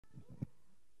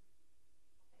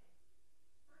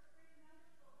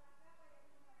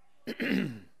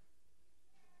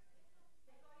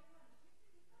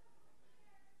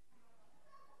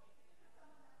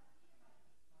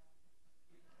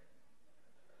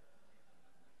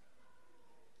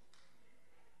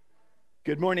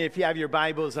Good morning. If you have your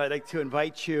Bibles, I'd like to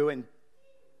invite you and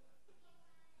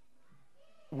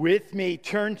with me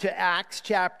turn to Acts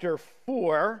chapter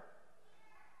 4.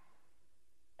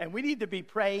 And we need to be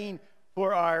praying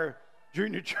for our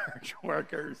junior church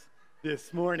workers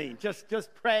this morning. Just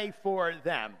pray for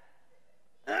them.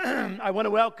 I want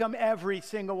to welcome every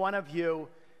single one of you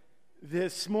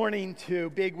this morning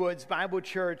to Big Woods Bible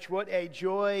Church. What a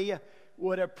joy,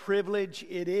 what a privilege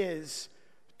it is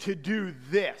to do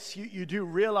this. You do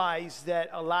realize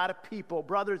that a lot of people,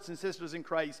 brothers and sisters in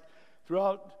Christ,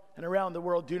 throughout and around the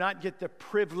world, do not get the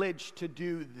privilege to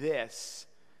do this.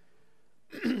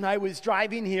 I was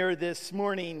driving here this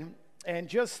morning, and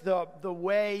just the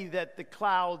way that the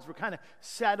clouds were kind of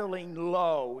settling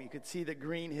low, you could see the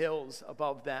green hills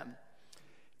above them.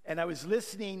 And I was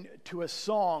listening to a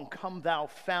song, "Come Thou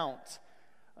Fount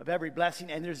of Every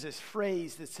Blessing," and there's this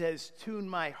phrase that says, tune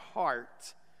my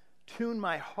heart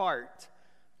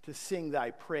to sing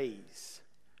thy praise.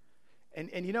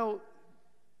 And you know,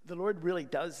 the Lord really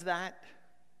does that.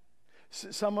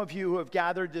 Some of you who have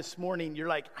gathered this morning, you're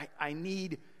like, I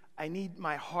need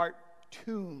my heart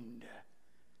tuned.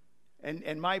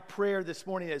 And my prayer this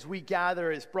morning as we gather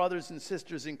as brothers and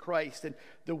sisters in Christ, and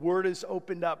the Word is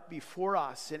opened up before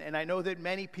us, and I know that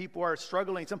many people are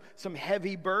struggling, some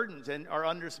heavy burdens, and are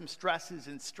under some stresses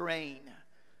and strain.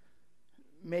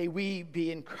 May we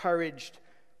be encouraged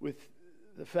with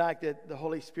the fact that the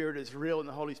Holy Spirit is real and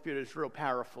the Holy Spirit is real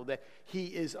powerful, that He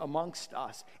is amongst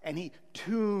us and He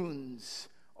tunes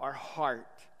our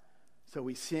heart so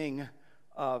we sing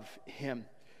of Him.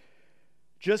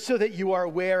 Just so that you are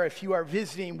aware, if you are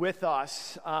visiting with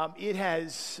us, it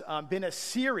has been a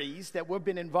series that we've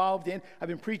been involved in. I've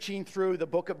been preaching through the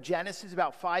book of Genesis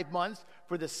about 5 months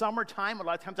for the summertime. A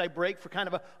lot of times I break for kind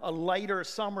of a lighter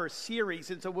summer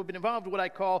series. And so we've been involved in what I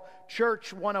call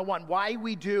Church 101, why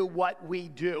we do what we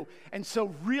do. And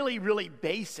so really, really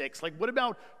basics, like what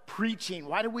about preaching?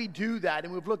 Why do we do that?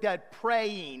 And we've looked at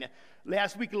praying.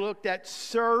 Last week we looked at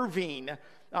serving.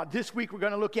 This week we're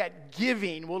going to look at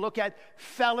giving. We'll look at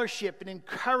fellowship and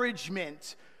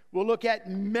encouragement. We'll look at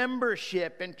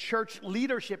membership and church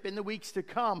leadership in the weeks to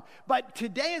come. But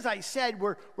today, as I said,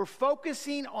 we're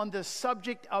focusing on the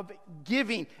subject of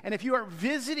giving. And if you are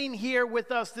visiting here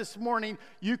with us this morning,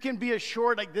 you can be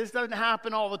assured like this doesn't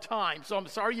happen all the time. So I'm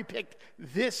sorry you picked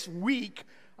this week.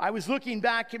 I was looking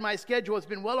back in my schedule. It's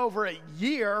been well over a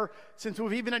year since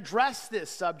we've even addressed this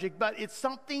subject, but it's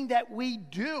something that we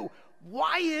do.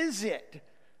 Why is it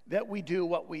that we do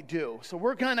what we do? So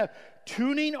we're kind of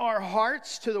tuning our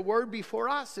hearts to the Word before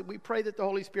us, and we pray that the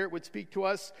Holy Spirit would speak to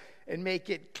us and make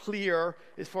it clear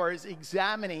as far as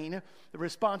examining the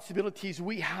responsibilities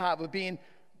we have of being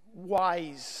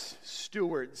wise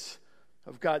stewards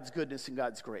of God's goodness and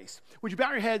God's grace. Would you bow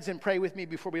your heads and pray with me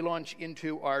before we launch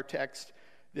into our text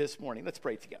this morning? Let's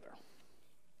pray together.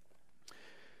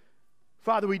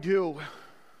 Father, we do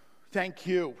thank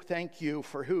you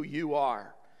for who you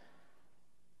are.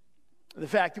 The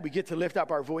fact that we get to lift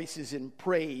up our voices in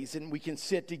praise, and we can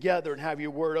sit together and have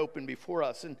your word open before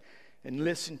us and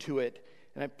listen to it.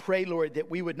 And I pray, Lord, that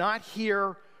we would not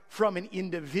hear from an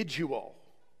individual,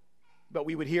 but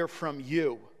we would hear from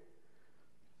you.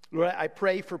 Lord, I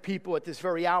pray for people at this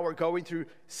very hour going through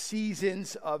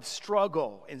seasons of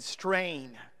struggle and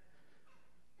strain.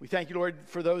 We thank you, Lord,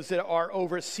 for those that are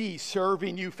overseas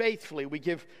serving you faithfully. We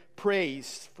give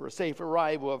praise for a safe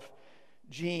arrival of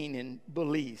Jean and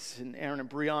Belize and Aaron and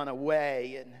Brianna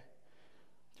Way and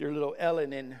dear little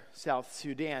Ellen in South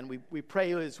Sudan. We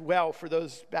pray as well for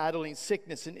those battling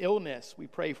sickness and illness. We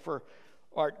pray for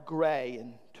Art Gray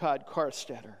and Todd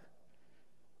Carstetter.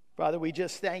 Father, we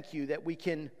just thank you that we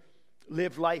can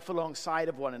live life alongside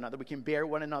of one another. We can bear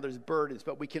one another's burdens,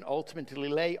 but we can ultimately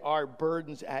lay our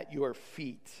burdens at your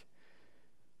feet.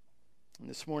 And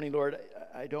this morning, Lord,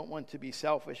 I don't want to be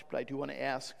selfish, but I do want to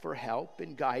ask for help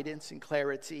and guidance and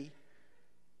clarity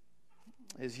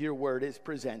as your word is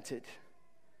presented.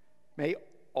 May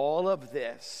all of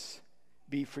this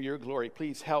be for your glory.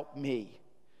 Please help me.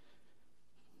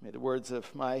 May the words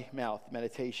of my mouth,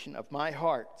 meditation of my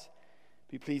heart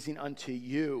be pleasing unto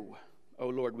you. Oh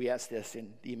Lord, we ask this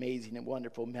in the amazing and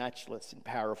wonderful, matchless and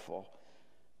powerful,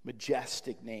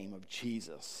 majestic name of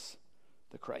Jesus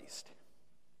the Christ.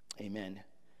 Amen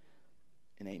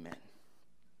and amen.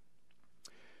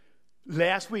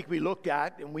 Last week we looked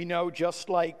at, and we know just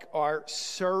like our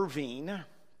serving,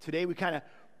 today we kind of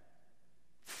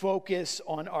focus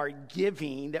on our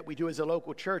giving that we do as a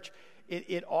local church.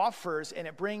 It offers and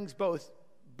it brings both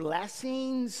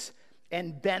blessings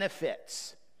and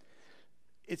benefits.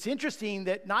 it's interesting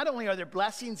that not only are there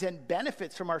blessings and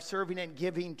benefits from our serving and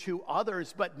giving to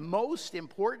others, but most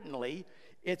importantly,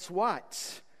 it's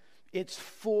what? It's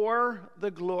for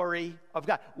the glory of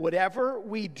God. Whatever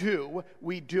we do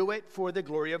it for the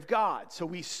glory of God. So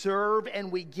we serve and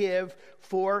we give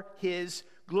for His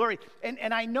glory.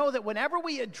 And I know that whenever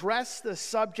we address the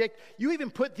subject, you even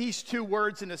put these two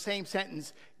words in the same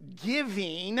sentence,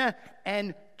 giving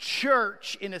and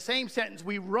church in the same sentence,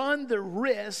 we run the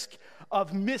risk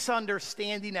of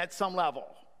misunderstanding at some level.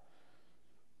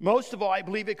 Most of all, I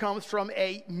believe it comes from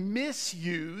a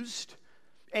misused,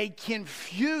 a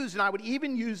confused, and I would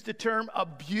even use the term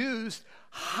abused,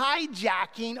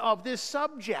 hijacking of this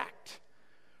subject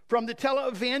from the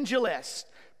televangelist,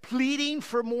 pleading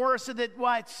for more so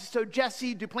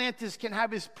Jesse Duplantis can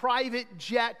have his private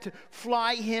jet to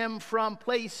fly him from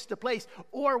place to place,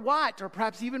 or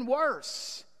perhaps even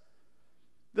worse,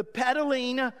 the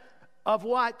peddling of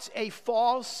a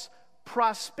false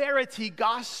prosperity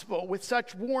gospel with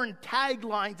such worn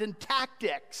taglines and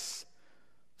tactics,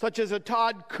 such as a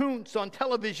Todd Kuntz on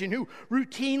television who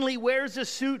routinely wears a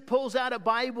suit, pulls out a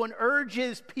Bible, and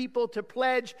urges people to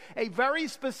pledge a very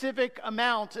specific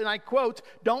amount. And I quote,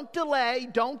 don't delay.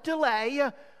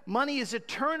 Money is a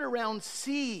turnaround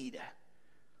seed.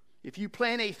 If you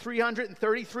plant a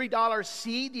 $333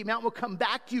 seed, the amount will come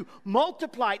back to you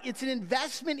multiplied. It's an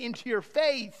investment into your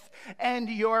faith and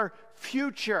your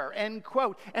future, end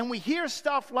quote. And we hear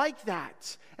stuff like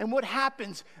that. And what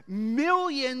happens?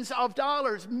 Millions of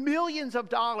dollars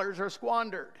are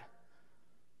squandered.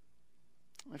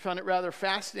 I found it rather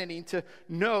fascinating to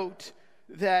note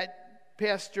that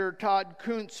Pastor Todd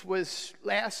Kuntz was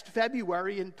last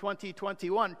February in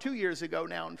 2021, 2 years ago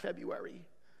now in February,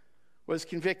 was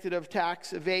convicted of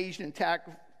tax evasion and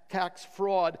tax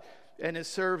fraud and is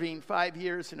serving 5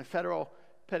 years in a federal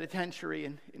penitentiary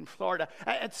in Florida.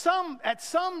 At some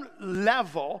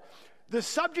level, the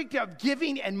subject of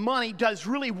giving and money does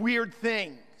really weird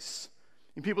things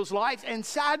in people's lives, and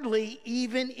sadly,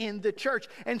 even in the church.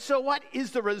 And so what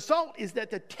is the result is that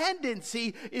the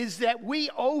tendency is that we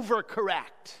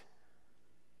overcorrect.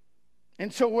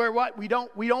 And so we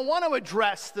don't want to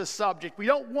address the subject. We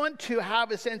don't want to have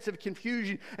a sense of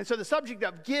confusion. And so the subject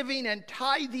of giving and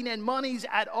tithing and monies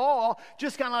at all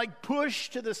just kind of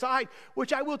pushed to the side,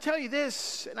 which I will tell you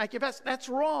this, and I confess, that's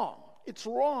wrong. It's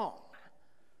wrong.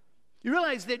 You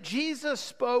realize that Jesus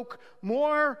spoke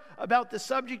more about the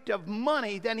subject of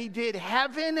money than he did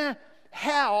heaven,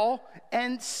 hell,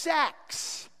 and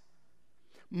sex.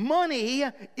 Money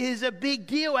is a big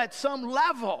deal at some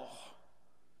level.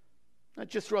 Not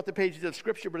just throughout the pages of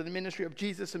Scripture, but in the ministry of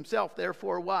Jesus himself.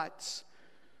 Therefore, what?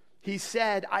 He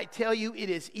said, I tell you, it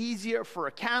is easier for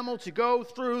a camel to go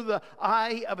through the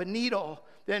eye of a needle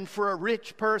than for a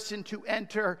rich person to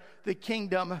enter the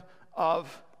kingdom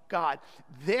of God.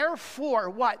 Therefore,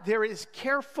 what? There is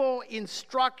careful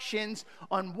instructions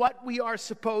on what we are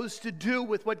supposed to do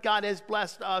with what God has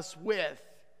blessed us with.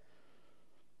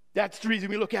 That's the reason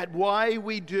we look at why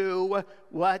we do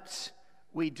what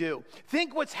we do.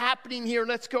 Think what's happening here.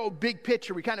 Let's go big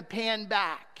picture. We kind of pan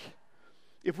back.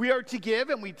 If we are to give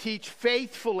and we teach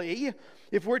faithfully,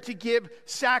 if we're to give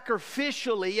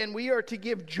sacrificially and we are to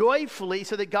give joyfully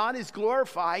so that God is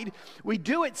glorified, we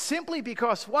do it simply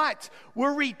because what?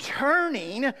 We're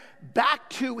returning back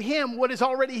to Him what is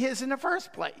already His in the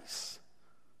first place.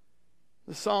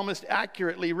 The psalmist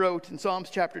accurately wrote in Psalms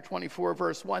chapter 24,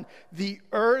 verse 1, the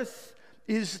earth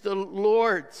is the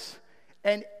Lord's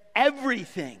and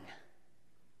everything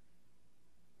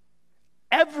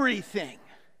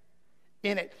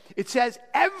in it. It says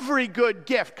every good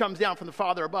gift comes down from the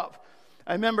Father above.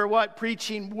 I remember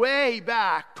preaching way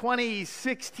back,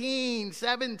 2016,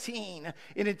 17,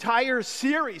 an entire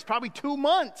series, probably 2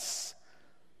 months,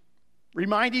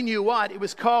 reminding you it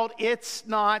was called It's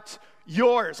Not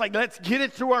Yours. Let's get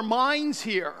it through our minds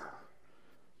here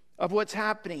of what's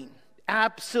happening.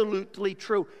 Absolutely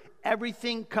true.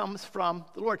 Everything comes from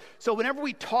the Lord. So whenever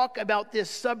we talk about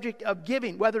this subject of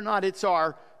giving, whether or not it's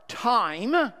our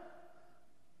time,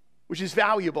 which is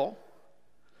valuable,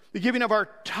 the giving of our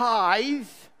tithe,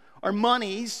 our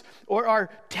monies, or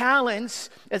our talents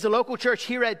as a local church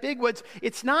here at Big Woods,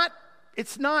 it's not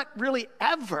really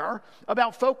ever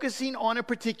about focusing on a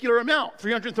particular amount.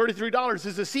 $333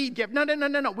 is a seed gift.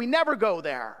 No. We never go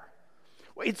there.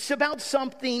 It's about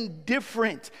something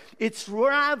different. It's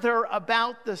rather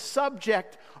about the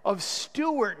subject of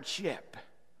stewardship.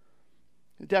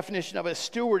 The definition of a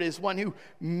steward is one who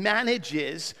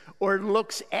manages or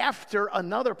looks after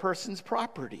another person's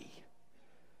property.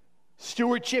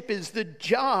 Stewardship is the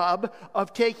job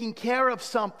of taking care of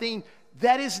something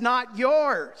that is not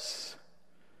yours.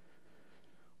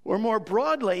 Or more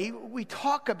broadly, we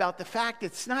talk about the fact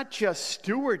it's not just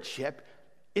stewardship,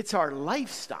 it's our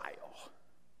lifestyle.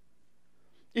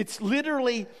 It's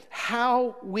literally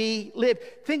how we live.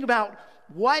 Think about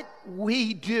what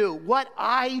we do, what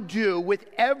I do with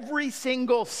every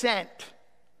single cent.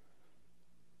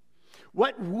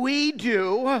 What we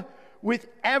do with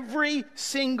every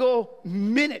single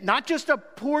minute, not just a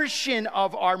portion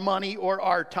of our money or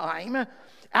our time,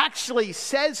 actually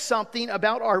says something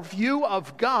about our view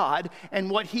of God and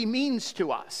what He means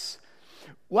to us.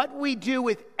 What we do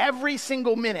with every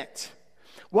single minute,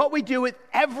 what we do with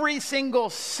every single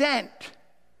cent,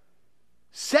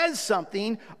 says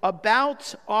something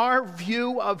about our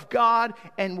view of God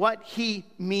and what He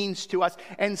means to us.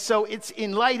 And so it's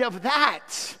in light of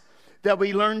that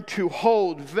we learn to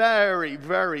hold very,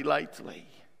 very lightly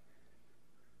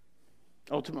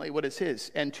ultimately what is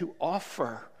His, and to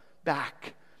offer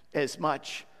back as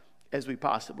much as we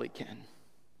possibly can.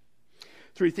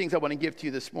 3 things I want to give to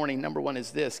you this morning. Number 1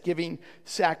 is this: giving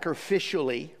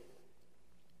sacrificially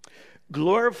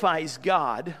glorifies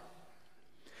God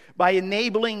by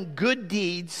enabling good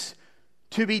deeds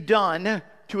to be done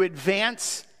to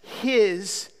advance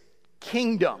His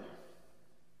kingdom.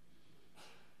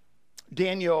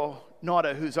 Daniel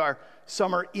Nauta, who's our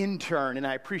summer intern, and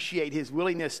I appreciate his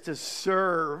willingness to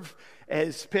serve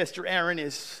as Pastor Aaron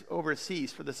is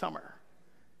overseas for the summer.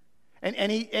 And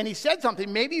he said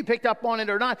something, maybe you picked up on it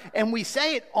or not, and we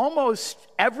say it almost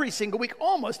every single week,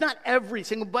 almost, not every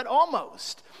single, but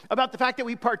almost, about the fact that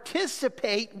we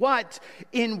participate,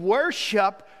 in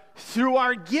worship through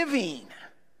our giving.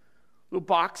 Little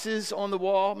boxes on the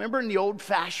wall. Remember in the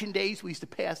old-fashioned days, we used to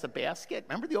pass a basket?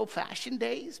 Remember the old-fashioned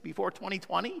days before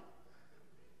 2020?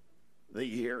 The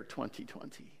year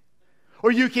 2020.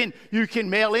 Or you can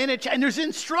mail in and there's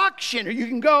instruction, or you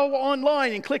can go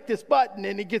online and click this button,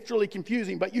 and it gets really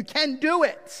confusing, but you can do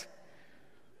it.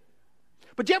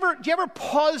 But do you ever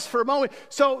pause for a moment?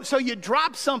 So you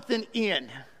drop something in.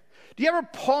 Do you ever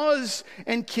pause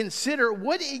and consider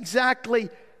what exactly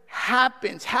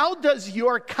happens? How does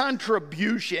your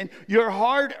contribution, your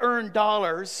hard-earned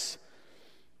dollars,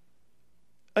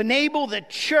 enable the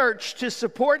church to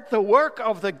support the work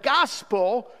of the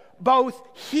gospel both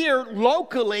here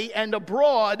locally and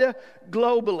abroad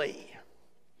globally?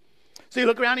 So you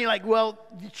look around and you're like, well,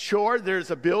 sure, there's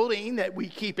a building that we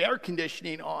keep air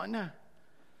conditioning on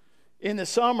in the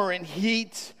summer and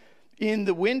heat in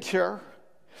the winter.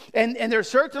 And there's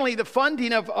certainly the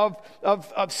funding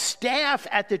of staff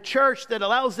at the church that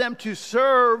allows them to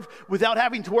serve without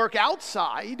having to work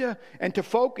outside and to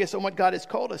focus on what God has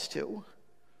called us to.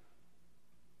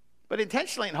 But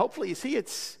intentionally and hopefully, you see,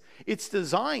 it's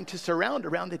designed to surround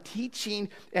around the teaching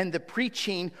and the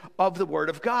preaching of the Word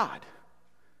of God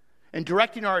and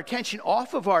directing our attention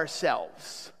off of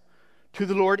ourselves to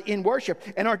the Lord in worship,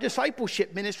 and our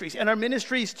discipleship ministries and our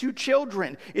ministries to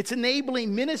children. It's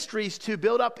enabling ministries to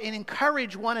build up and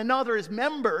encourage one another as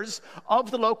members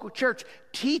of the local church,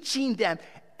 teaching them,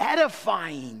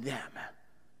 edifying them.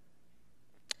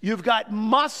 You've got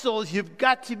muscles, you've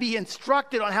got to be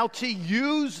instructed on how to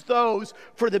use those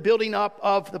for the building up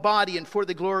of the body and for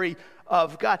the glory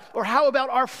of God. Or how about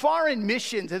our foreign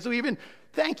missions?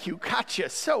 Thank you, Katja,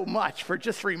 so much for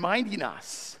just reminding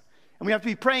us. And we have to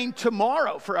be praying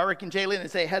tomorrow for Eric and Jaylyn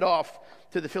as they head off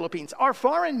to the Philippines. Our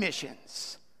foreign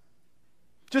missions.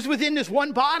 Just within this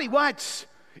one body,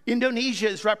 Indonesia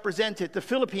is represented, the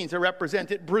Philippines are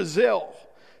represented, Brazil,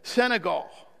 Senegal,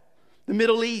 the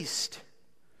Middle East.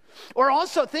 Or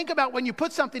also think about when you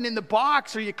put something in the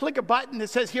box or you click a button that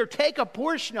says, here, take a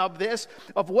portion of this,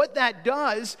 of what that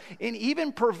does, in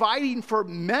even providing for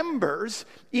members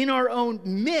in our own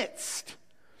midst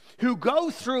who go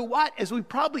through as we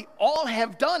probably all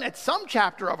have done at some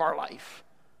chapter of our life,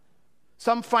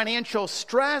 some financial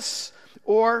stress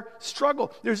or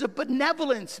struggle. There's a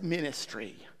benevolence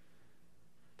ministry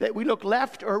that we look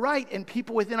left or right, and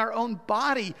people within our own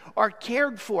body are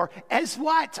cared for as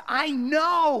I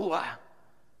know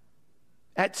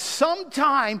at some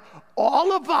time,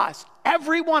 all of us,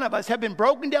 every one of us, have been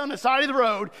broken down the side of the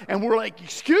road, and we're like,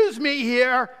 excuse me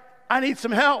here, I need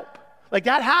some help. Like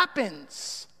that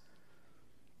happens.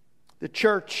 The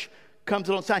church comes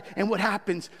alongside, and what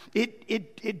happens?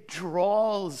 It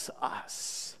draws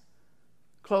us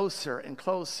closer and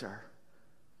closer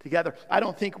together. I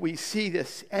don't think we see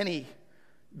this any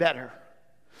better.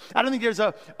 I don't think there's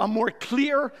a more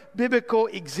clear biblical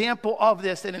example of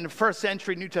this than in the first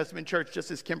century New Testament church,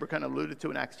 just as Kimber kind of alluded to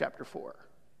in Acts chapter 4.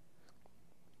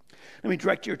 Let me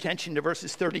direct your attention to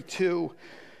verses 32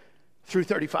 through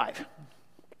 35.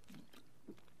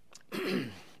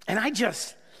 And I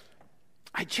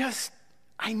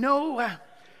know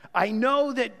I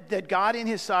know that God in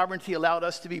his sovereignty allowed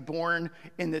us to be born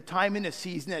in the time and the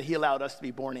season that he allowed us to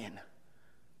be born in.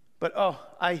 But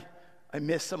I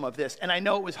miss some of this. And I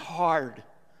know it was hard,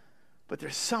 but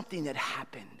there's something that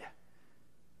happened.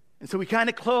 And so we kind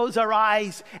of close our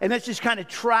eyes and let's just kind of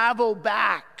travel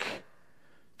back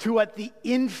to at the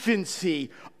infancy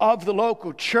of the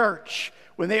local church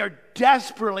when they are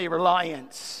desperately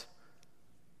reliant.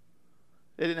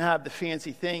 They didn't have the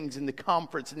fancy things and the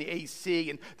comforts and the AC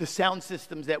and the sound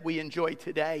systems that we enjoy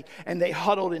today. And they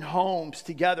huddled in homes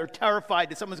together, terrified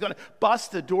that someone's going to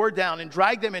bust the door down and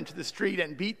drag them into the street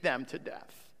and beat them to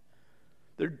death.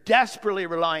 They're desperately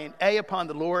reliant, upon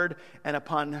the Lord and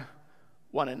upon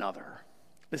one another.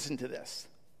 Listen to this.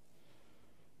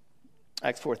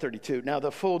 Acts 4:32. Now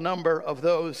the full number of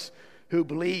those who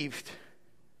believed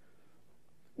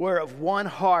were of one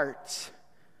heart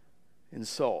and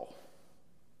soul.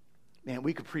 Man,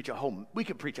 we could preach a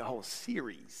whole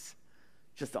series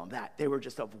just on that. They were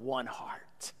just of one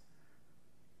heart,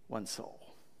 one soul.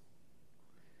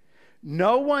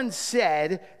 No one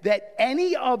said that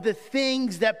any of the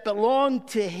things that belonged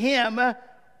to him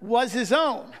was his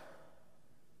own.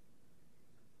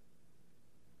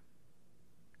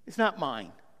 It's not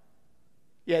mine.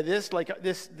 Yeah, this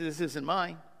isn't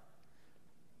mine.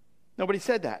 Nobody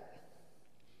said that.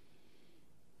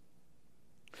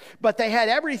 But they had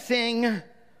everything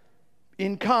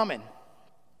in common.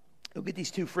 Look at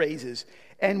these two phrases.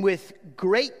 And with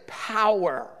great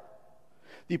power,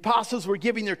 the apostles were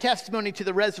giving their testimony to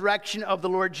the resurrection of the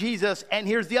Lord Jesus. And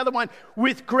here's the other one.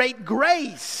 With great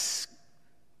grace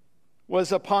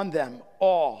was upon them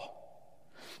all.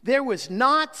 There was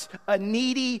not a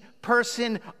needy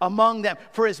person among them.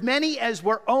 For as many as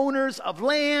were owners of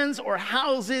lands or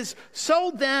houses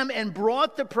sold them and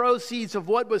brought the proceeds of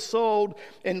what was sold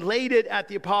and laid it at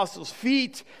the apostles'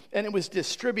 feet, and it was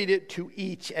distributed to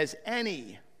each as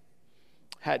any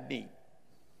had need.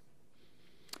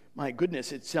 My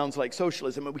goodness, it sounds like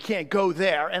socialism, and we can't go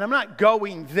there, and I'm not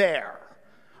going there.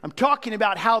 I'm talking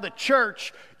about how the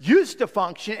church used to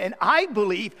function, and I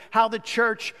believe how the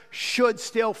church should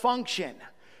still function.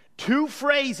 Two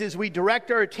phrases we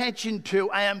direct our attention to.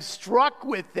 I am struck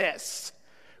with this.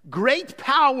 Great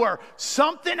power.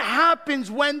 Something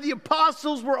happens when the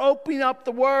apostles were opening up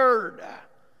the word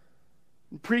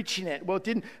and preaching it. Well, it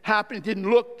didn't happen. It didn't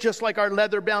look just like our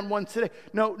leather-bound ones today.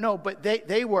 No, but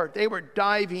they were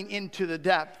diving into the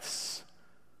depths,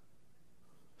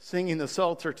 singing the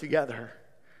Psalter together,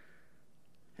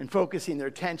 and focusing their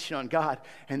attention on God.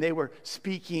 And they were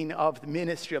speaking of the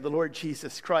ministry of the Lord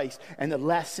Jesus Christ and the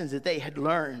lessons that they had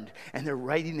learned. And they're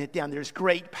writing it down. There's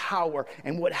great power.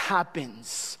 And what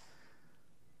happens?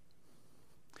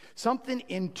 Something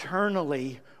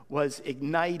internally was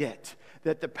ignited.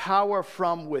 That the power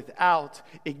from without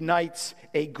ignites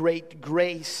a great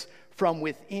grace from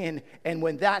within. And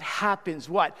when that happens,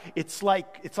 what? It's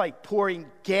like pouring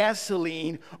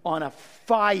gasoline on a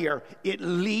fire. It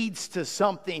leads to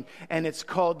something, and it's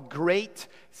called great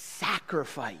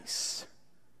sacrifice.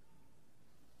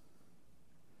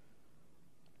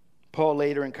 Paul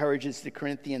later encourages the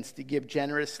Corinthians to give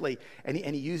generously, and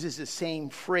he uses the same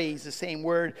phrase, the same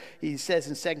word. He says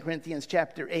in 2 Corinthians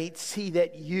chapter 8, see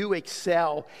that you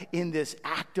excel in this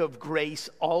act of grace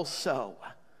also.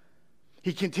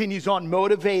 He continues on,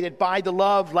 motivated by the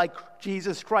love like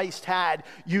Jesus Christ had.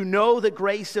 You know the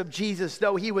grace of Jesus,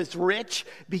 though he was rich,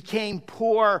 became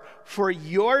poor for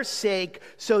your sake,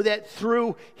 so that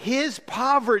through his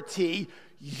poverty,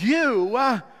 you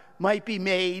might be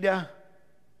made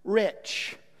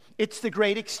rich. It's the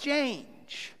great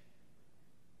exchange.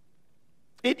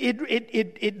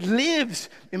 It lives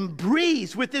and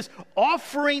breathes with this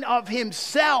offering of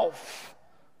himself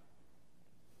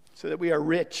so that we are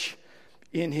rich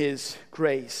in his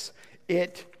grace.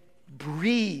 It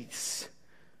breathes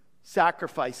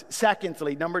sacrifice.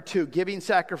 Secondly, number 2, giving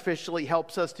sacrificially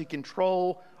helps us to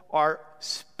control our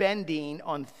spending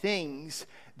on things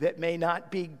that may not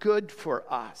be good for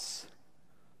us.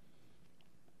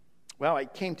 Well, I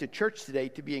came to church today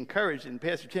to be encouraged, and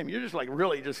Pastor Tim, you're just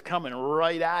really coming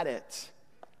right at it.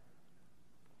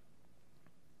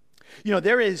 You know,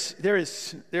 there is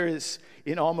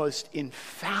an almost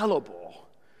infallible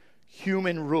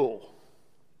human rule.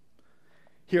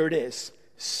 Here it is.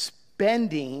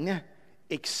 Spending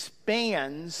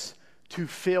expands to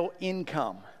fill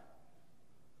income.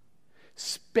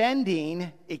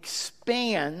 Spending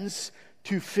expands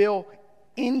to fill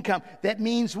income. That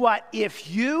means what?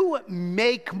 If you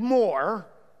make more,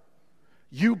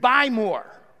 you buy more.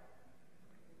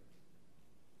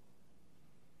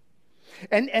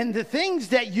 And the things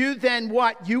that you then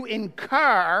you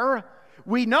incur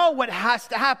we know what has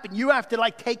to happen. You have to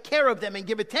like take care of them and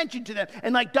give attention to them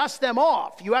and like dust them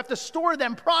off. You have to store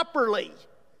them properly.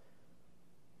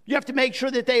 You have to make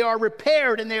sure that they are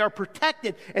repaired and they are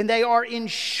protected and they are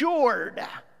insured.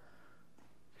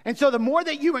 And so the more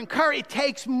that you incur, it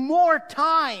takes more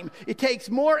time, it takes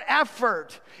more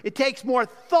effort, it takes more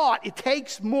thought, it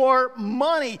takes more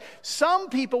money. Some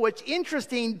people, what's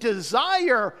interesting,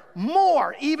 desire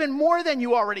more, even more than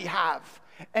you already have.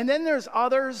 And then there's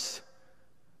others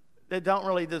that don't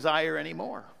really desire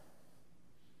anymore.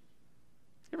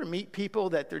 You ever meet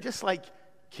people that they're just like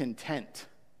content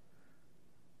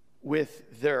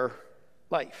with their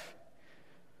life?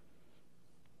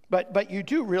 But you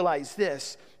do realize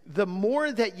this. The more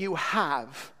that you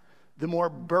have, the more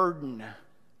burden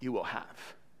you will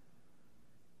have.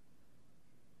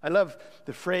 I love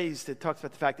the phrase that talks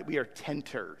about the fact that we are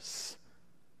tenters.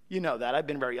 You know that. I've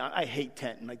been very honest. I hate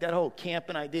tenting. Like that whole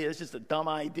camping idea is just a dumb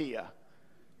idea.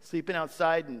 Sleeping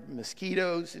outside in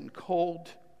mosquitoes and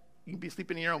cold. You can be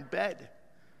sleeping in your own bed.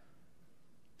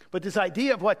 But this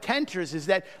idea of what tenters is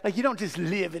that like you don't just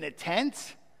live in a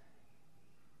tent.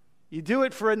 You do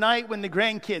it for a night when the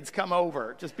grandkids come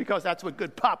over, just because that's what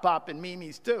good Pop-Pop and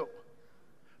Mimi's do.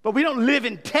 But we don't live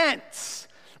in tents.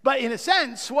 But in a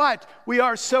sense, what? We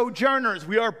are sojourners.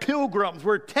 We are pilgrims.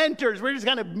 We're tenters. We're just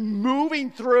kind of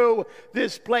moving through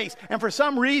this place. And for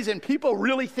some reason, people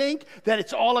really think that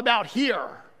it's all about here.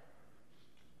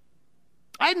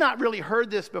 I had not really heard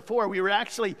this before. We were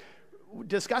actually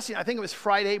discussing, I think it was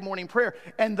Friday morning prayer,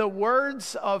 and the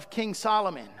words of King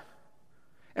Solomon.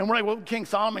 And we're like, well, King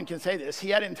Solomon can say this. He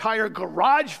had an entire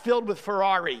garage filled with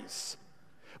Ferraris.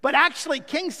 But actually,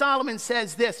 King Solomon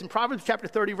says this in Proverbs chapter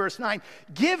 30, verse 9,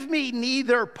 give me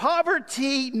neither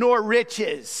poverty nor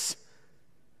riches,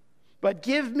 but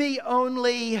give me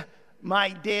only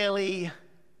my daily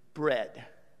bread.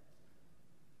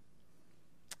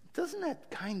 Doesn't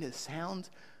that kind of sound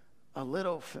a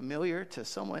little familiar to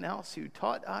someone else who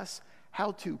taught us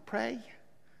how to pray?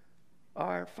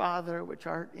 Our Father, which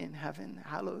art in heaven,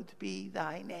 hallowed be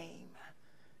thy name.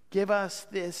 Give us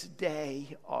this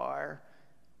day our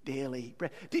daily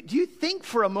bread. Do you think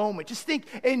for a moment, just think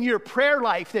in your prayer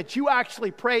life that you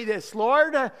actually pray this,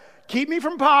 Lord, keep me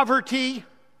from poverty.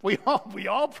 We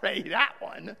all pray that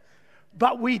one.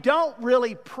 But we don't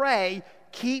really pray,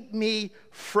 keep me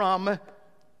from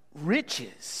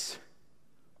riches.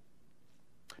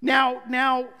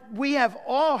 Now we have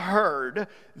all heard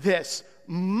this.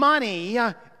 Money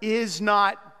is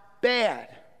not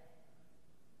bad.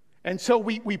 And so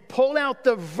we pull out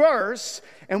the verse,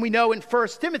 and we know in 1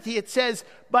 Timothy it says,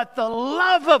 but the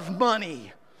love of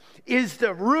money is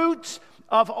the root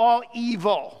of all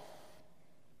evil.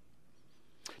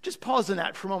 Just pause on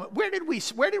that for a moment. Where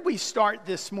did we start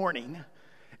this morning?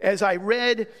 As I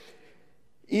read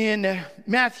in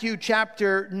Matthew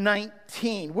chapter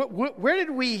 19, where did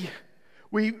we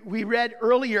read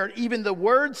earlier even the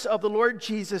words of the Lord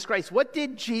Jesus Christ. What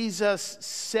did Jesus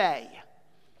say?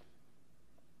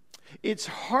 It's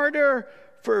harder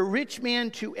for a rich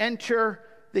man to enter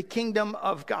the kingdom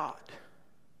of God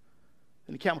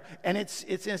than a camel. And it's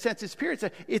in a sense, it's spirit.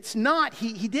 It's not,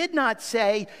 he did not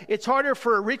say it's harder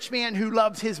for a rich man who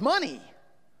loves his money.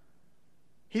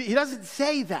 He doesn't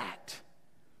say that.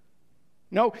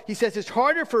 No, he says it's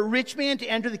harder for a rich man to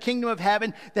enter the kingdom of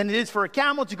heaven than it is for a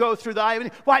camel to go through the eye of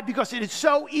an. Why? Because it is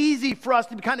so easy for us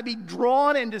to kind of be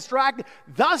drawn and distracted.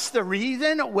 Thus the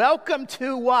reason, welcome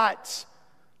to what?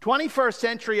 21st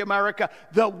century America,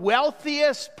 the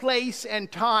wealthiest place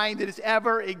and time that has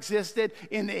ever existed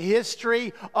in the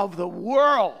history of the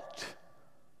world.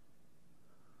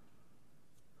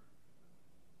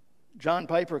 John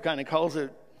Piper kind of calls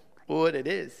it what it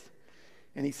is.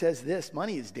 And he says this,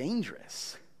 money is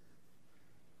dangerous.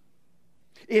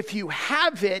 If you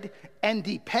have it and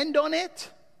depend on it,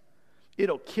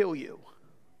 it'll kill you.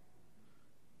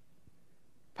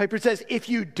 Piper says, if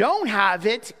you don't have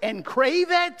it and crave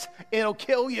it, it'll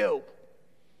kill you.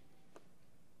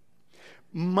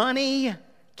 Money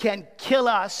can kill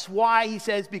us. Why? He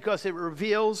says, because it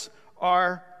reveals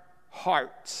our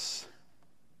hearts.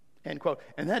 End quote.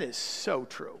 And that is so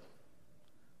true.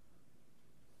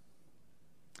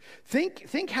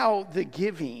 Think how the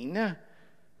giving,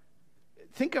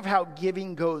 think of how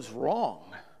giving goes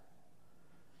wrong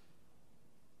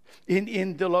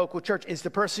in the local church. Is the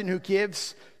person who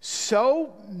gives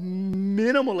so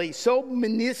minimally, so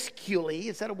minusculely,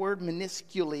 is that a word,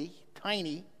 minusculely,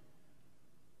 tiny,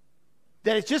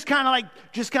 that it's just kind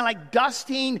of like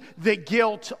dusting the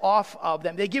guilt off of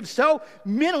them. They give so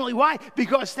minimally. Why?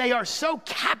 Because they are so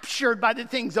captured by the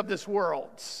things of this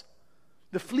world.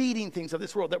 The fleeting things of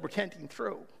this world that we're tending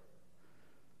through.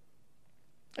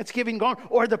 It's giving gone.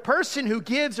 Or the person who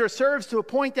gives or serves to a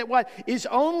point that what is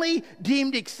only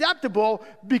deemed acceptable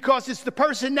because it's the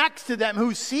person next to them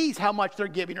who sees how much they're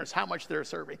giving or how much they're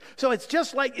serving. So it's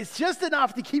just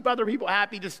enough to keep other people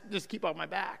happy, just keep off my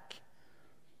back.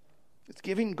 It's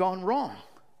giving gone wrong.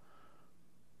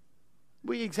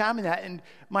 We examine that, and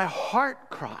my heart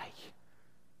cry,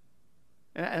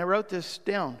 and I wrote this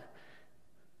down,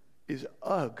 is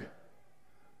ugh.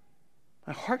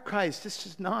 My heart cries, this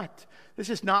is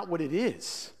not what it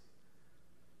is.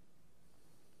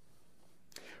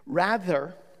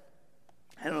 Rather,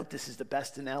 I don't know if this is the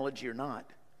best analogy or not.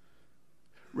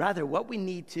 Rather, what we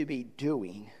need to be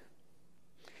doing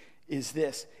is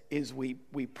we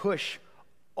push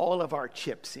all of our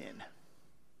chips in.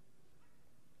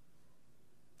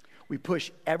 We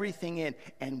push everything in,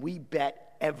 and we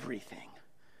bet everything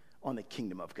on the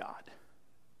kingdom of God.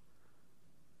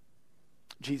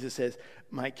 Jesus says,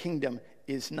 my kingdom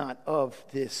is not of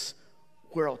this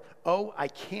world. Oh, I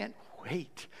can't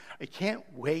wait. I can't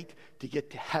wait to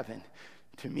get to heaven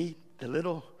to meet the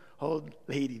little old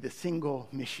lady, the single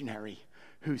missionary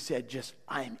who said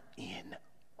I'm in.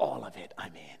 All of it,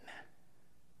 I'm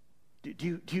in.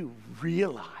 Do you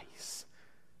realize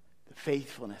the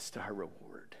faithfulness to her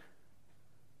reward?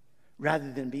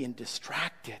 Rather than being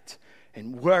distracted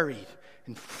and worried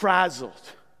and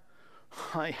frazzled.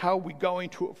 How are we going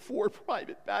to afford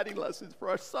private batting lessons for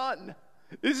our son?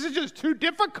 This is just too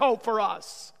difficult for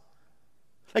us.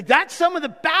 That's some of the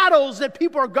battles that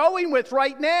people are going with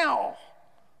right now.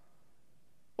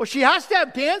 Well, she has to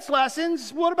have dance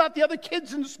lessons. What about the other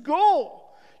kids in school?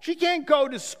 She can't go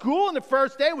to school on the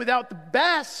first day without the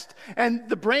best and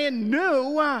the brand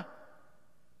new.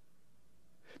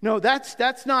 No,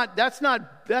 that's not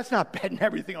betting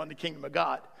everything on the kingdom of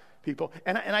God, people.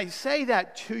 And I say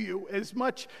that to you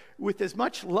with as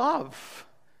much love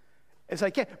as I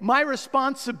can. My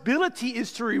responsibility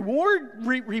is to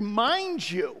remind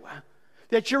you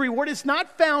that your reward is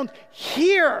not found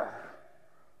here.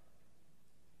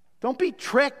 Don't be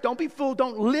tricked. Don't be fooled.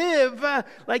 Don't live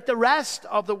like the rest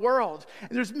of the world.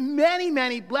 And there's many,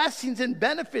 many blessings and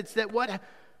benefits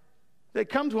that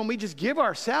comes when we just give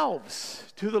ourselves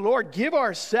to the Lord. Give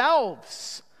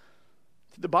ourselves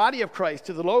to the body of Christ,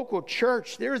 to the local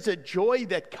church. There's a joy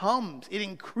that comes. It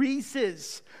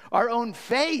increases our own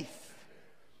faith.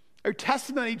 Our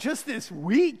testimony just this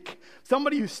week,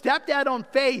 somebody who stepped out on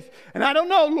faith, and I don't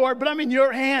know, Lord, but I'm in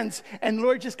your hands. And the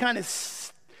Lord just kind of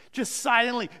just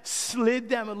silently slid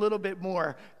them a little bit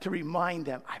more to remind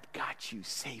them, I've got you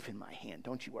safe in my hand.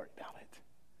 Don't you worry about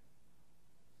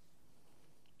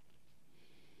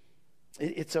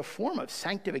it. It's a form of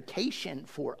sanctification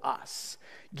for us.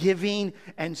 Giving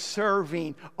and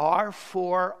serving are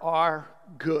for our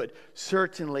good.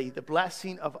 Certainly the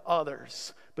blessing of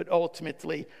others, but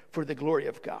ultimately for the glory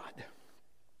of God.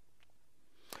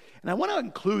 And I want to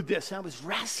include this. I was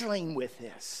wrestling with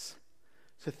this.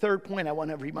 It's the third point I want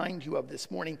to remind you of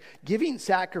this morning. Giving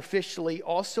sacrificially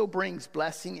also brings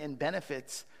blessing and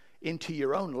benefits into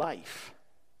your own life.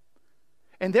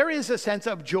 And there is a sense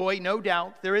of joy, no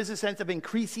doubt. There is a sense of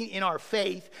increasing in our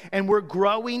faith. And we're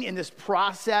growing in this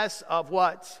process of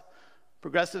what?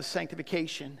 Progressive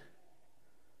sanctification.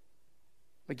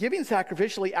 But giving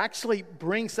sacrificially actually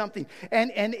brings something. And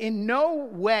in no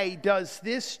way does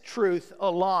this truth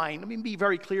align, let me be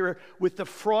very clear, with the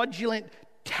fraudulent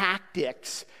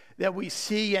tactics that we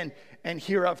see and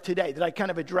hear of today that I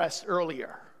kind of addressed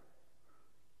earlier.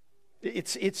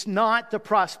 It's not the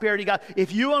prosperity God.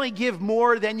 If you only give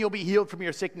more, then you'll be healed from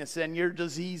your sickness and your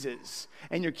diseases.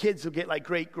 And your kids will get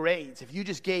great grades if you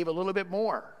just gave a little bit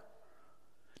more.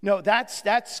 No,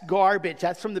 that's garbage.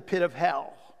 That's from the pit of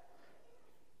hell.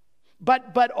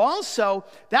 But also,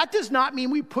 that does not mean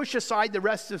we push aside the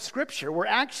rest of Scripture. We're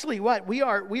actually what? We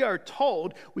are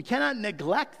told we cannot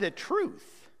neglect the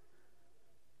truth.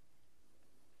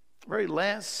 Very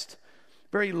last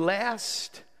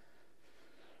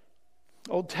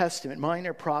Old Testament,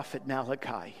 minor prophet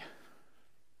Malachi.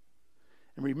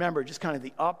 And remember, just kind of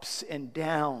the ups and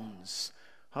downs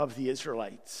of the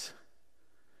Israelites.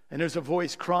 And there's a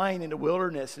voice crying in the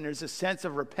wilderness, and there's a sense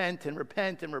of repent and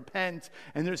repent and repent.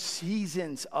 And there's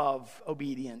seasons of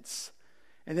obedience.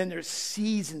 And then there's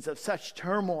seasons of such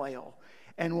turmoil.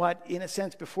 And what, in a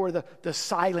sense, before the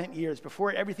silent years,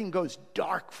 before everything goes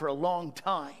dark for a long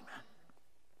time.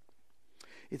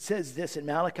 It says this in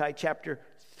Malachi chapter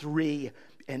 3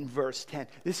 and verse 10.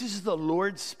 This is the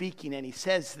Lord speaking, and he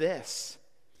says this.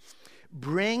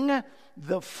 Bring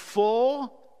the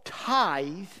full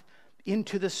tithe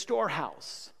into the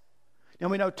storehouse. Now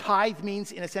we know tithe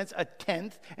means, in a sense, a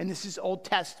tenth, and this is Old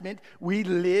Testament. We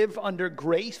live under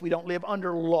grace. We don't live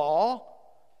under law.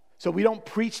 So we don't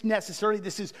preach necessarily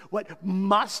this is what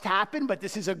must happen, but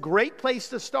this is a great place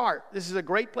to start. This is a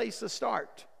great place to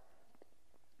start.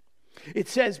 It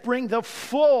says, bring the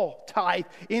full tithe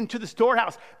into the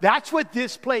storehouse. That's what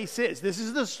this place is. This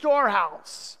is the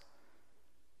storehouse.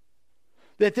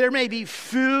 That there may be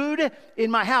food in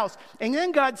my house. And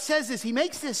then God says this. He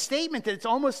makes this statement that it's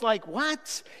almost like,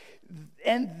 what?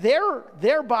 And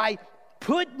thereby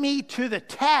put me to the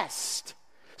test,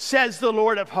 says the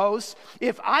Lord of hosts,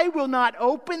 if I will not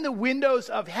open the windows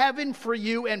of heaven for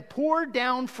you and pour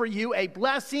down for you a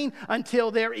blessing until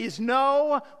there is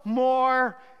no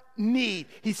more need.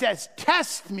 He says,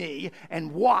 test me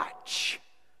and watch.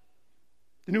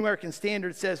 The New American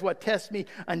Standard says, what? Test me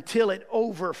until it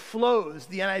overflows.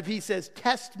 The NIV says,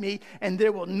 test me and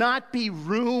there will not be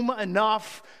room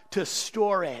enough to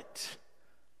store it.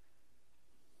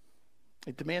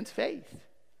 It demands faith.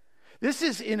 This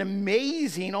is an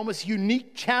amazing, almost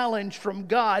unique challenge from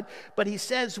God. But he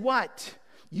says what?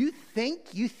 You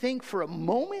think for a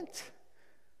moment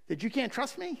that you can't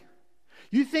trust me?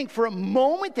 You think for a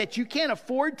moment that you can't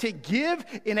afford to give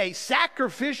in a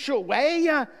sacrificial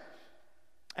way?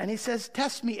 And he says,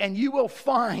 test me and you will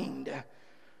find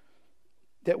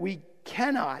that we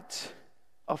cannot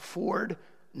afford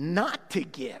not to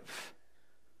give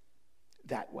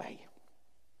that way.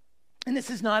 And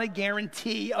this is not a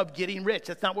guarantee of getting rich.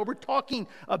 That's not what we're talking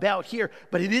about here.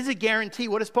 But it is a guarantee.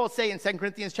 What does Paul say in 2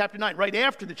 Corinthians chapter 9, right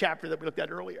after the chapter that we looked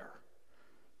at earlier?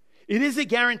 It is a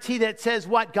guarantee that says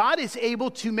what? God is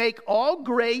able to make all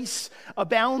grace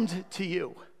abound to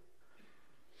you,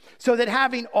 so that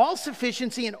having all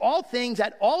sufficiency in all things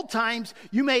at all times,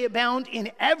 you may abound in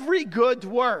every good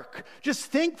work. Just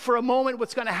think for a moment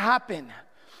what's going to happen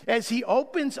as he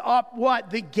opens up what?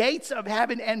 The gates of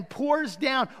heaven and pours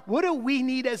down. What do we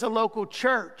need as a local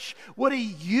church? What do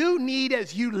you need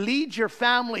as you lead your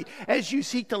family, as you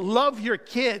seek to love your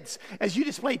kids, as you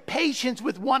display patience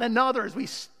with one another, as we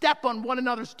step on one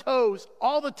another's toes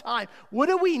all the time? What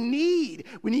do we need?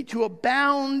 We need to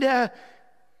abound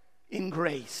in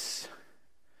grace.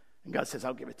 And God says,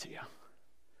 I'll give it to you.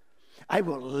 I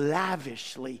will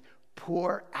lavishly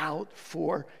pour out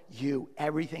for you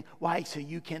everything. Why? So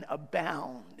you can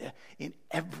abound in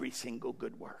every single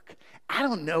good work. I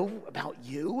don't know about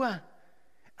you. I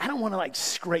don't want to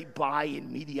scrape by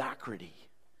in mediocrity.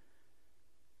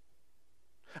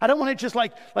 I don't want to just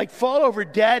like fall over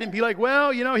dead and be like,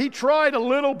 well, he tried a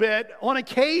little bit on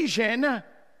occasion.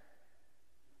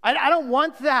 I don't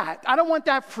want that. I don't want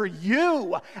that for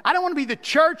you. I don't want to be the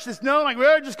church that's known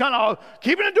we're just kind of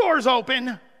keeping the doors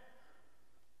open.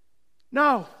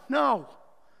 No,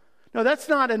 that's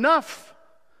not enough.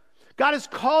 God has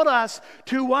called us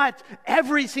to what?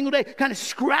 Every single day, kind of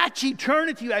scratch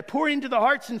eternity. I pour into the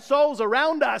hearts and souls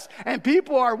around us, and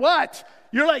people are what?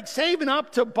 You're saving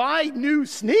up to buy new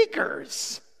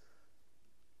sneakers.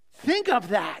 Think of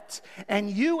that. And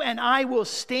you and I will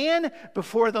stand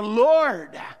before the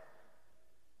Lord.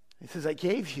 He says, I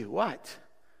gave you what?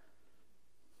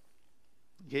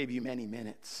 I gave you many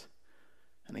minutes,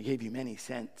 and I gave you many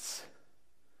cents.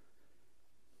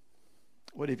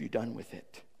 What have you done with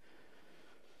it?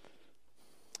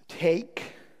 Take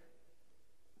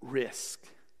risk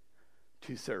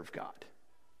to serve God.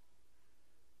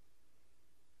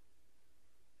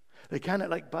 They kind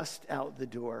of bust out the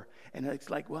door, and it's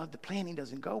well, the planning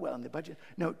doesn't go well in the budget.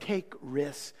 No, take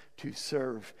risks to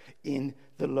serve in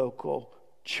the local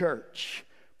church.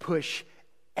 Push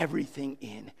everything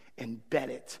in and bet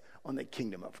it on the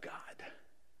kingdom of God.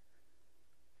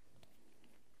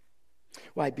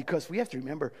 Why? Because we have to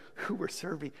remember who we're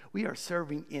serving. We are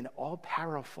serving in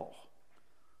all-powerful.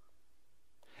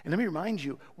 And let me remind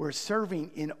you, we're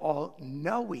serving in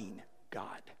all-knowing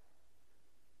God.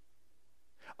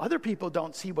 Other people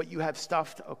don't see what you have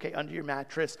stuffed, under your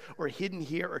mattress or hidden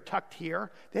here or tucked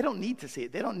here. They don't need to see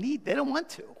it. They don't want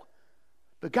to.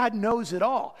 But God knows it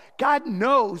all. God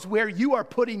knows where you are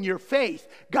putting your faith.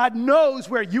 God knows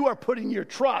where you are putting your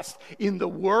trust. In the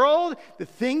world, the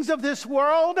things of this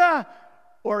world,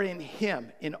 or in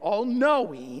Him, in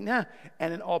all-knowing and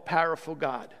an all-powerful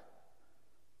God.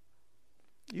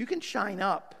 You can shine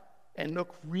up and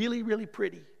look really, really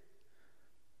pretty.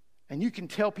 And you can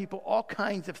tell people all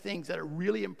kinds of things that are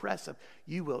really impressive.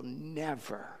 You will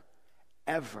never,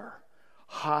 ever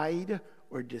hide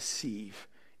or deceive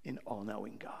in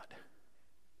all-knowing God.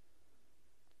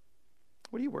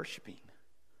 What are you worshiping?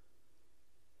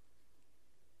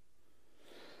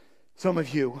 Some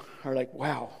of you are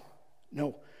wow,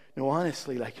 no,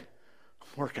 honestly, I'm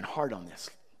working hard on this,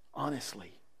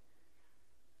 honestly.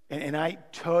 And I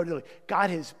totally, God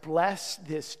has blessed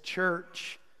this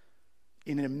church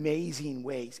in amazing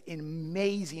ways,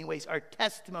 our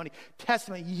testimony,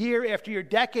 year after year,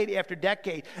 decade after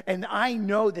decade. And I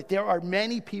know that there are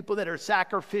many people that are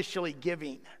sacrificially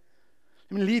giving.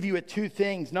 I'm going to leave you with two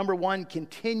things. Number one,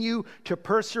 continue to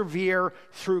persevere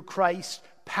through Christ's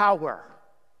power.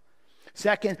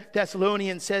 2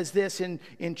 Thessalonians says this in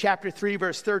chapter 3,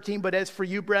 verse 13, but as for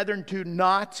you, brethren, do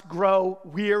not grow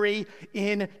weary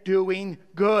in doing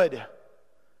good.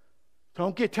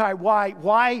 Don't get tired.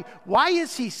 Why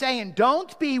is he saying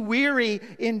don't be weary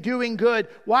in doing good?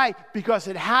 Why? Because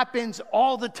it happens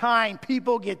all the time.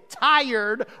 People get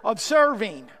tired of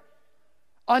serving.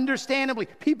 Understandably,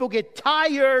 people get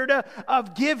tired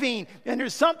of giving. And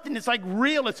there's something that's like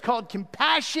real. It's called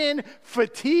compassion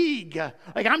fatigue.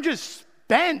 Like, I'm just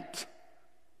spent.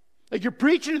 Like, you're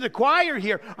preaching to the choir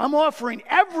here. I'm offering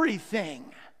everything.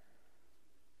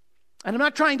 And I'm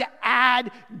not trying to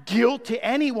add guilt to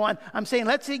anyone. I'm saying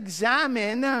let's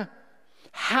examine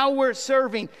how we're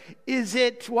serving. Is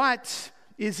it what?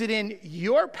 Is it in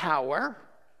your power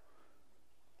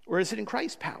or is it in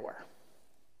Christ's power?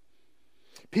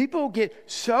 People get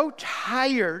so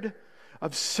tired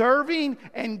of serving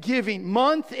and giving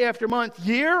month after month,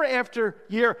 year after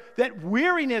year, that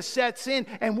weariness sets in.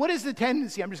 And what is the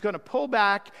tendency? I'm just going to pull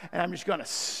back and I'm just going to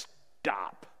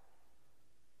stop.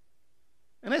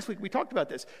 And last week we talked about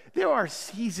this. There are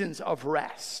seasons of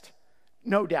rest,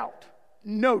 no doubt.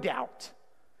 No doubt.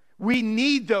 We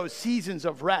need those seasons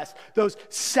of rest, those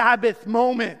Sabbath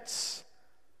moments.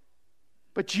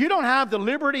 But you don't have the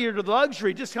liberty or the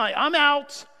luxury just kind of like, I'm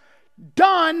out,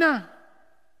 done.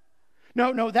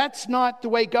 No, that's not the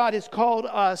way God has called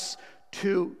us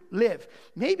to live.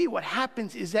 Maybe what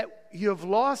happens is that you have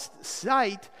lost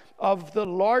sight of the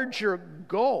larger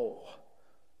goal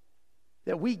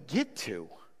that we get to.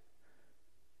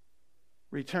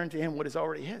 Return to him what is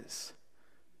already his.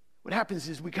 What happens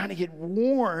is we kind of get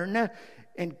worn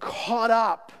and caught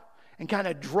up and kind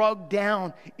of drugged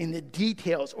down in the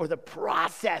details or the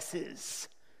processes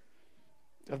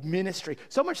of ministry.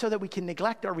 So much so that we can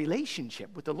neglect our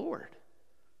relationship with the Lord.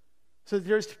 So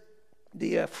there's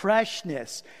the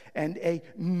freshness and a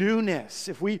newness.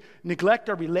 If we neglect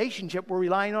our relationship, we're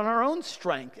relying on our own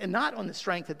strength and not on the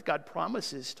strength that God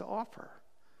promises to offer.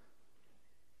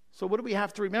 So what do we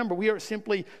have to remember? We are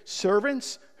simply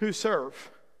servants who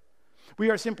serve. We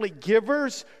are simply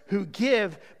givers who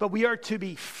give, but we are to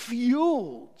be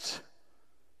fueled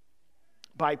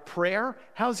by prayer.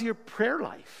 How's your prayer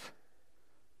life?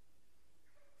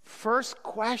 The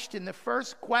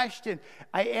first question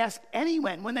I ask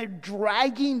anyone when they're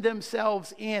dragging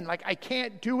themselves in, like, I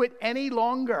can't do it any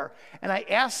longer. And I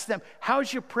ask them,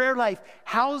 how's your prayer life?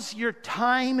 How's your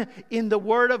time in the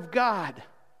Word of God?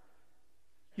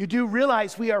 You do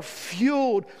realize we are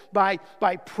fueled by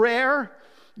prayer,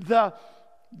 the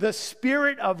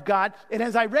Spirit of God. And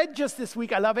as I read just this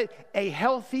week, I love it, a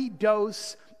healthy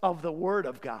dose of the Word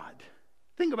of God.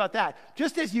 Think about that.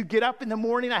 Just as you get up in the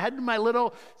morning, I had my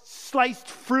little sliced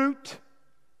fruit.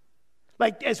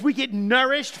 Like, as we get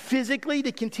nourished physically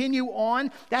to continue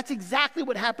on, that's exactly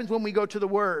what happens when we go to the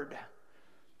Word.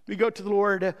 We go to the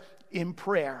Lord in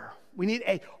prayer. We need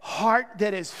a heart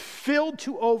that is filled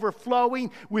to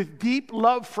overflowing with deep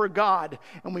love for God.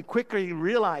 And we quickly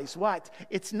realize what?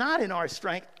 It's not in our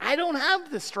strength. I don't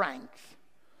have the strength.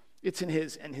 It's in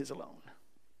His and His alone.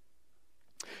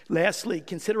 Lastly,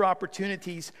 consider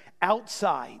opportunities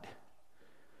outside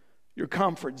your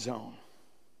comfort zone.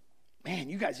 Man,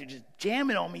 you guys are just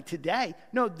jamming on me today.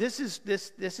 No, this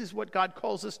is what God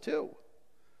calls us to.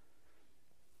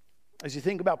 As you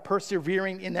think about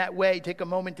persevering in that way, take a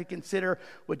moment to consider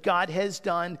what God has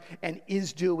done and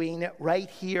is doing right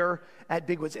here at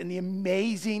Big Woods and the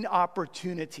amazing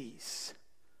opportunities.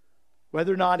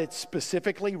 Whether or not it's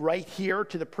specifically right here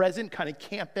to the present kind of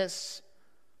campus,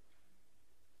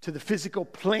 to the physical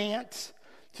plant,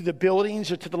 to the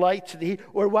buildings, or to the lights, to the heat,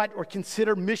 or what? Or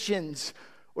consider missions.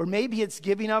 Or maybe it's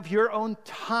giving of your own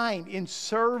time in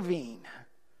serving.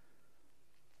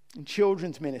 In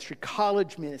children's ministry,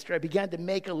 college ministry, I began to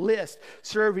make a list,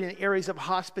 serving in areas of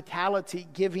hospitality,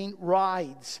 giving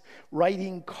rides,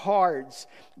 writing cards,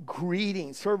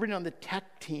 greetings, serving on the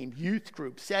tech team, youth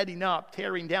group, setting up,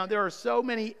 tearing down. There are so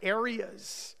many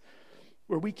areas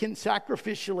where we can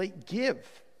sacrificially give.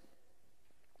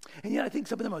 And yet I think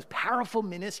some of the most powerful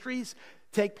ministries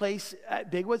take place at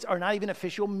Big Woods are not even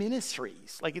official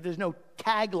ministries. Like, there's no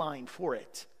tagline for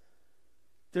it.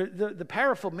 The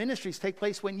powerful ministries take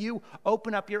place when you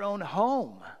open up your own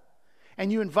home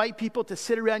and you invite people to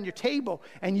sit around your table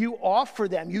and you offer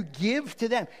them, you give to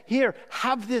them. Here,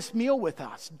 have this meal with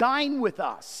us, dine with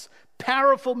us.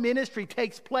 Powerful ministry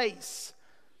takes place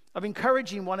of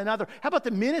encouraging one another? How about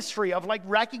the ministry of like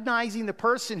recognizing the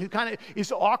person who kind of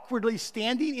is awkwardly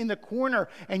standing in the corner,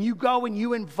 and you go and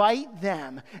you invite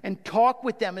them and talk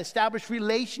with them, establish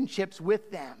relationships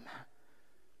with them?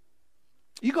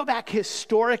 You go back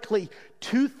historically,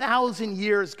 2,000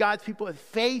 years, God's people have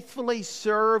faithfully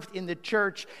served in the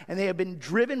church, and they have been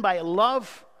driven by a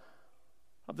love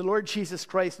of the Lord Jesus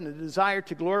Christ and a desire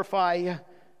to glorify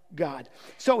God.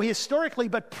 So historically,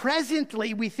 but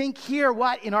presently, we think here,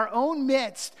 what? In our own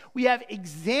midst, we have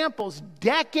examples,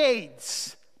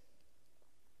 decades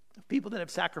of people that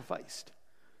have sacrificed.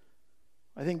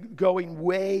 I think going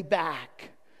way back,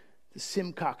 the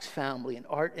Simcox family, and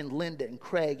Art and Linda and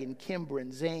Craig and Kimber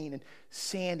and Zane and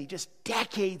Sandy, just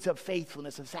decades of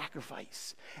faithfulness and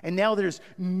sacrifice. And now there's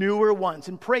newer ones,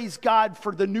 and praise God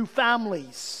for the new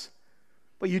families.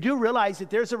 But you do realize that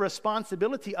there's a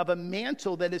responsibility of a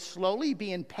mantle that is slowly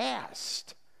being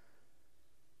passed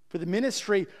for the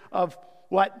ministry of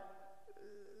what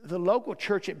the local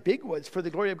church at Big Woods, for the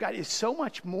glory of God, is so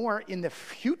much more in the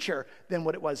future than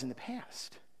what it was in the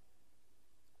past.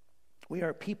 We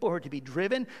are people who are to be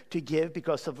driven to give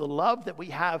because of the love that we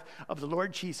have of the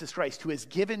Lord Jesus Christ, who has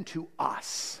given to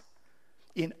us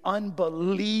in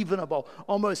unbelievable,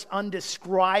 almost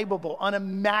undescribable,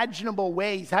 unimaginable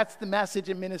ways. That's the message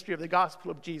and ministry of the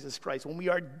gospel of Jesus Christ. When we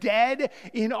are dead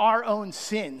in our own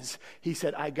sins, he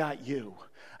said, I got you.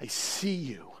 I see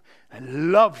you. I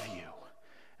love you.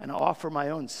 And I offer my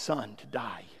own son to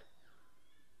die.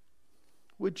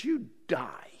 Would you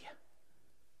die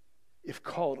if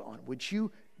called on? Would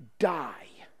you die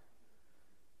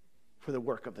for the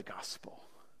work of the gospel?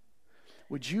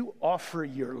 Would you offer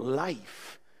your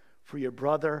life for your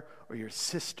brother or your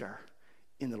sister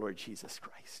in the Lord Jesus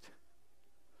Christ?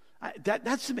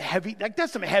 That's some heavy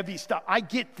stuff. I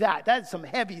get that. That's some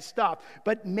heavy stuff.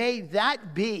 But may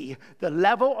that be the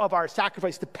level of our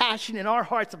sacrifice, the passion in our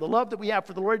hearts of the love that we have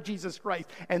for the Lord Jesus Christ,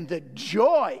 and the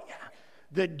joy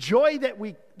that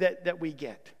we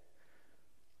get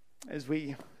as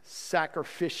we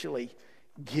sacrificially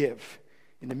give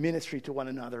in the ministry to one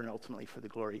another and ultimately for the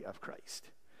glory of Christ.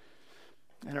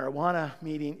 And our Awana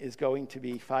meeting is going to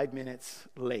be 5 minutes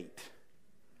late.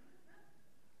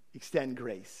 Extend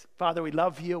grace. Father, we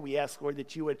love you. We ask, Lord,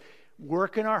 that you would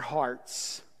work in our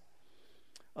hearts.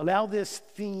 Allow this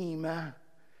theme,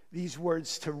 these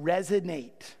words to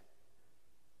resonate.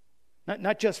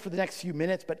 Not just for the next few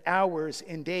minutes, but hours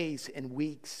and days and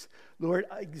weeks. Lord,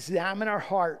 examine our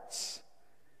hearts.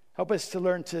 Help us to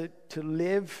learn to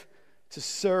live, to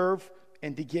serve,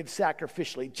 and to give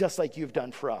sacrificially, just like you've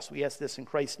done for us. We ask this in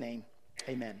Christ's name.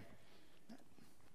 Amen.